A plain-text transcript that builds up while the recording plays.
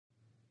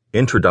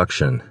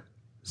Introduction.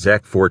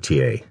 Zach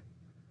Fortier.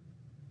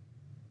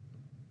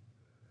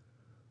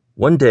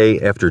 One day,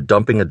 after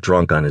dumping a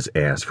drunk on his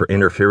ass for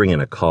interfering in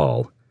a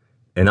call,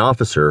 an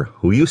officer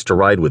who used to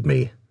ride with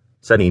me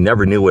said he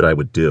never knew what I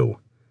would do.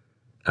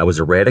 I was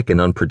erratic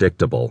and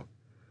unpredictable.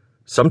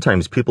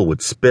 Sometimes people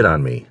would spit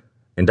on me,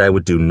 and I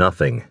would do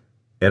nothing.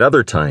 At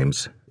other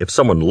times, if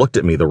someone looked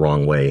at me the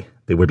wrong way,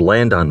 they would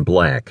land on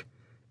black,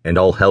 and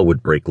all hell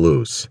would break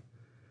loose.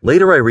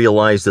 Later I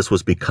realized this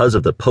was because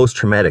of the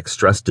post-traumatic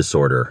stress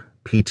disorder,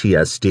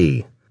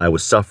 PTSD, I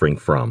was suffering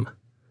from.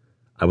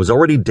 I was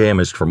already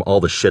damaged from all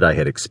the shit I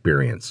had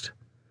experienced.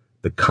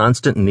 The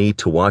constant need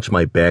to watch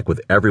my back with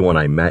everyone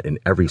I met in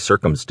every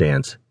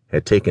circumstance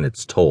had taken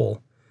its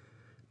toll.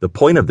 The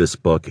point of this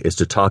book is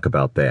to talk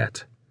about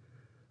that.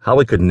 How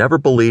I could never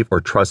believe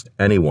or trust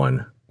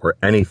anyone or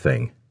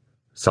anything,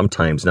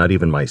 sometimes not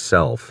even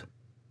myself.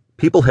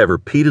 People have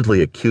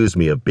repeatedly accused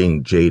me of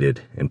being jaded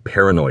and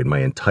paranoid my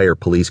entire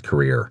police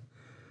career.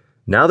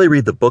 Now they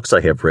read the books I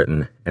have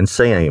written and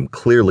say I am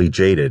clearly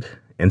jaded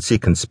and see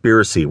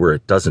conspiracy where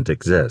it doesn't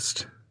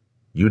exist.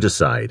 You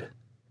decide.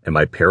 Am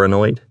I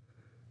paranoid?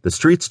 The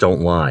streets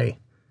don't lie.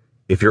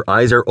 If your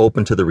eyes are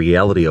open to the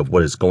reality of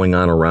what is going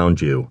on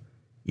around you,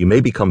 you may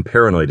become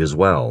paranoid as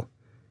well.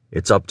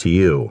 It's up to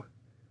you.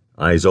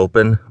 Eyes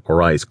open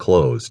or eyes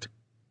closed.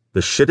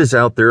 The shit is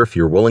out there if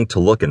you're willing to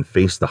look and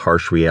face the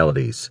harsh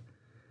realities.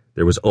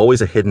 There was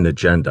always a hidden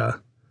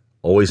agenda,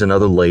 always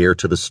another layer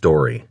to the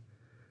story.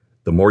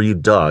 The more you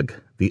dug,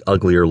 the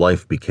uglier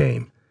life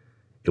became.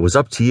 It was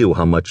up to you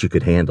how much you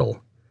could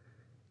handle.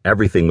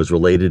 Everything was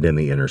related in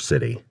the inner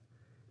city.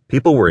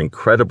 People were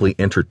incredibly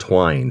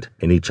intertwined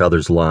in each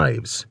other's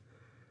lives.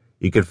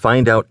 You could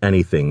find out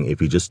anything if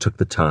you just took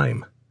the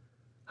time.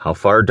 How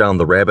far down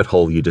the rabbit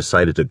hole you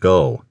decided to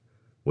go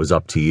was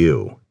up to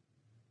you.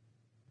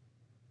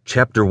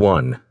 Chapter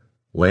 1.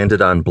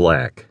 Landed on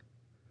Black.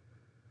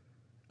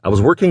 I was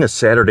working a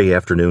Saturday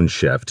afternoon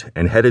shift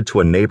and headed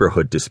to a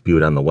neighborhood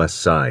dispute on the west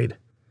side.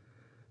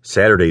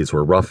 Saturdays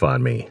were rough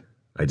on me.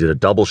 I did a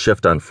double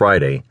shift on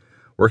Friday,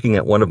 working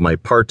at one of my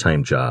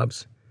part-time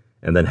jobs,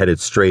 and then headed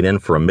straight in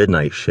for a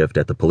midnight shift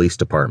at the police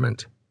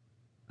department.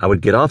 I would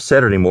get off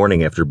Saturday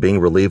morning after being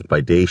relieved by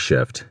day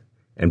shift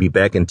and be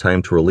back in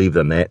time to relieve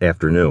them that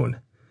afternoon.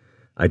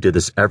 I did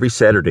this every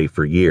Saturday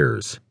for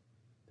years.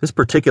 This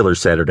particular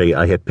Saturday,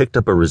 I had picked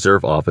up a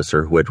reserve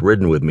officer who had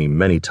ridden with me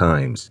many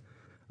times.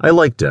 I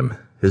liked him.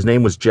 His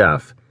name was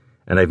Jeff,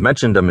 and I've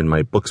mentioned him in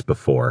my books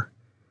before.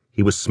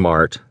 He was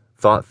smart,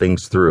 thought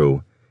things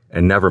through,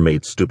 and never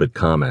made stupid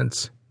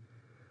comments.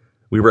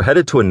 We were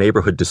headed to a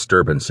neighborhood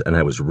disturbance, and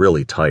I was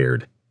really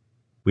tired.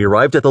 We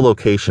arrived at the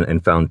location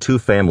and found two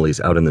families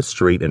out in the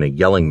street in a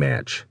yelling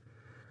match.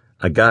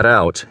 I got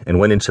out and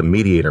went into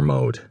mediator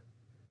mode,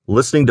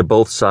 listening to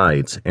both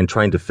sides and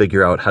trying to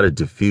figure out how to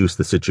diffuse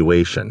the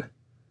situation.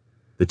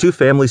 The two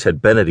families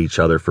had been at each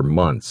other for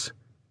months,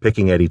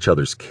 picking at each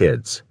other's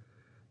kids.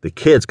 The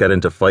kids got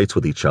into fights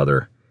with each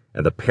other,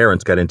 and the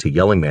parents got into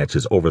yelling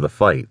matches over the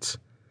fights.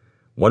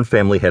 One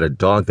family had a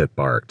dog that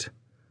barked.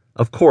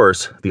 Of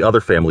course, the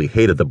other family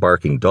hated the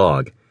barking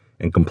dog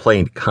and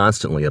complained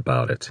constantly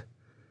about it.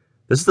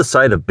 This is the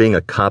side of being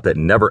a cop that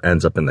never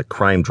ends up in the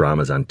crime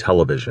dramas on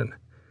television.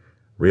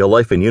 Real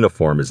life in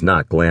uniform is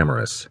not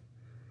glamorous.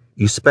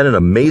 You spend an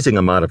amazing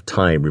amount of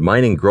time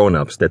reminding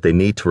grown-ups that they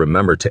need to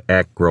remember to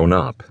act grown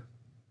up.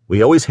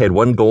 We always had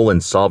one goal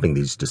in solving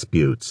these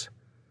disputes.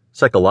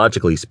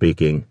 Psychologically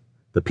speaking,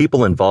 the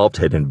people involved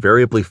had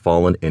invariably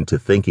fallen into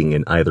thinking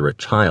in either a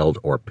child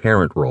or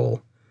parent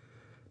role.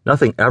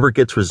 Nothing ever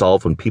gets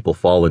resolved when people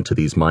fall into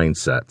these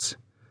mindsets.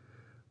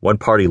 One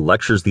party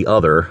lectures the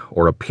other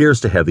or appears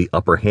to have the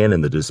upper hand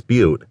in the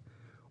dispute,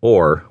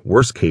 or,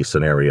 worst case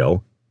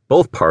scenario,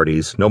 both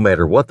parties, no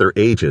matter what their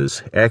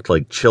ages, act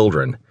like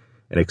children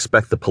and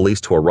expect the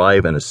police to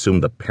arrive and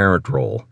assume the parent role.